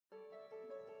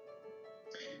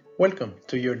Welcome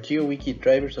to your Geo-Wiki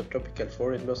Drivers of Tropical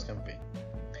Forest Loss campaign.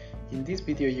 In this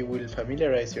video you will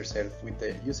familiarize yourself with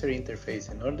the user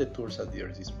interface and all the tools at your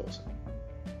disposal.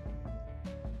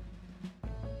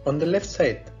 On the left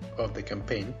side of the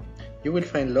campaign, you will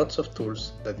find lots of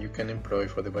tools that you can employ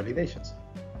for the validations.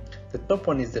 The top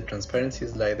one is the transparency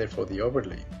slider for the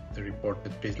overlay, the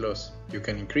reported tree loss. You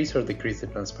can increase or decrease the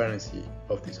transparency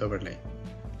of this overlay.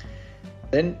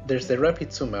 Then there's the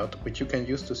rapid zoom out, which you can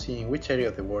use to see in which area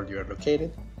of the world you are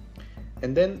located.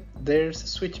 And then there's a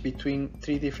switch between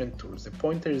three different tools. The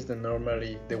pointer is the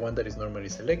one that is normally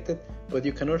selected, but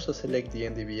you can also select the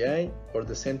NDVI or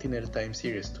the Sentinel Time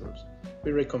Series tools.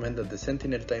 We recommend that the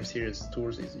Sentinel Time Series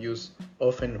tools is used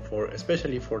often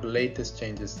especially for the latest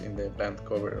changes in the land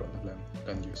cover or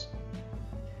the land use.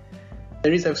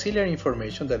 There is auxiliary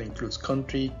information that includes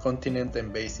country, continent,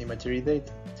 and base imagery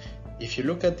data. If you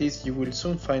look at this, you will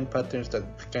soon find patterns that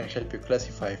can help you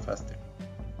classify faster.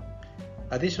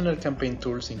 Additional campaign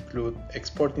tools include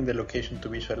exporting the location to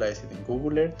visualize it in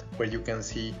Google Earth, where you can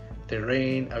see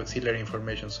terrain, auxiliary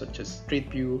information such as street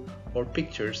view or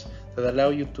pictures that allow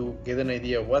you to get an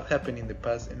idea of what happened in the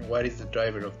past and what is the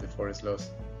driver of the forest loss.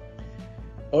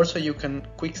 Also, you can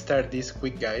quick start this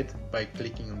quick guide by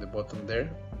clicking on the button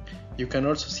there. You can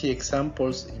also see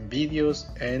examples in videos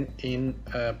and in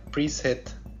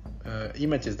preset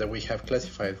images that we have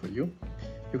classified for you.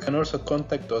 You can also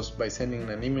contact us by sending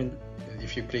an email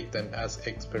if you click on Ask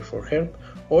Expert for help,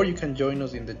 or you can join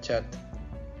us in the chat.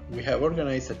 We have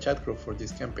organized a chat group for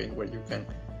this campaign where you can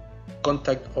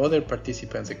contact other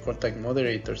participants and contact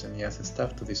moderators and EASA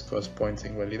staff to discuss points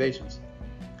and validations.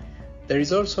 There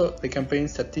is also the campaign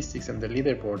statistics and the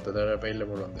leaderboard that are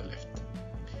available on the left.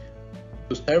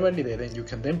 To start validating, you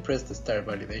can then press the Start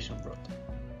Validation button.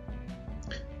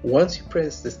 Once you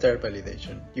press the Start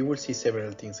Validation, you will see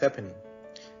several things happening.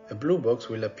 A blue box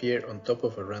will appear on top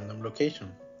of a random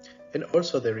location, and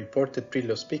also the reported tree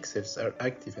loss pixels are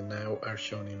active and now are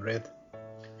shown in red.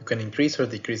 You can increase or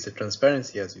decrease the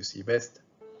transparency as you see best.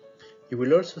 You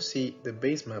will also see the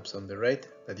base maps on the right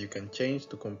that you can change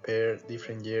to compare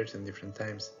different years and different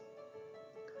times.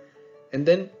 And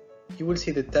then you will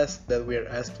see the tasks that we are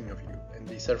asking of you, and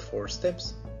these are 4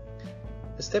 steps.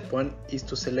 Step 1 is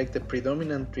to select the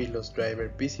predominant tree loss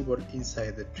driver visible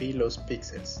inside the tree loss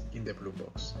pixels in the blue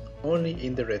box, only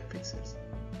in the red pixels.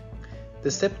 The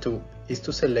step 2 is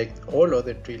to select all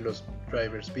other tree loss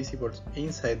drivers visible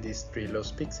inside these tree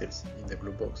loss pixels in the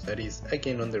blue box, that is,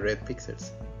 again on the red pixels.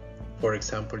 For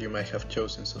example, you might have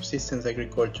chosen subsistence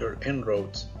agriculture and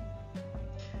roads.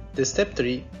 The step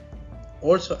 3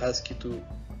 also asks you to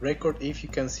record if you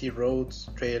can see roads,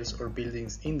 trails, or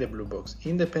buildings in the blue box,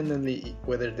 independently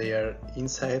whether they are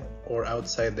inside or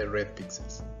outside the red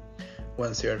pixels.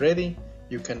 Once you are ready,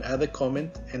 you can add a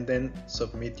comment and then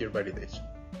submit your validation.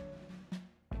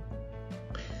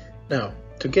 Now,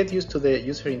 to get used to the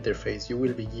user interface, you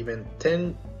will be given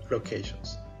 10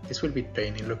 locations. This will be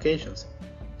training locations.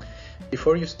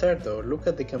 Before you start though, look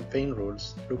at the campaign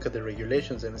rules, look at the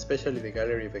regulations, and especially the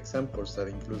gallery of examples that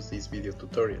includes these video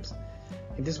tutorials.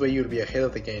 In this way you'll be ahead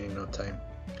of the game in no time.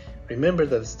 Remember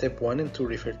that step 1 and 2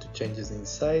 refer to changes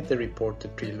inside the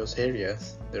reported tree loss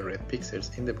areas, the red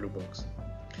pixels in the blue box.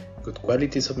 Good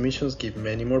quality submissions give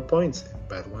many more points,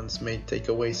 bad ones may take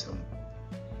away some.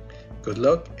 Good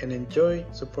luck and enjoy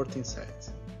supporting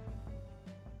science.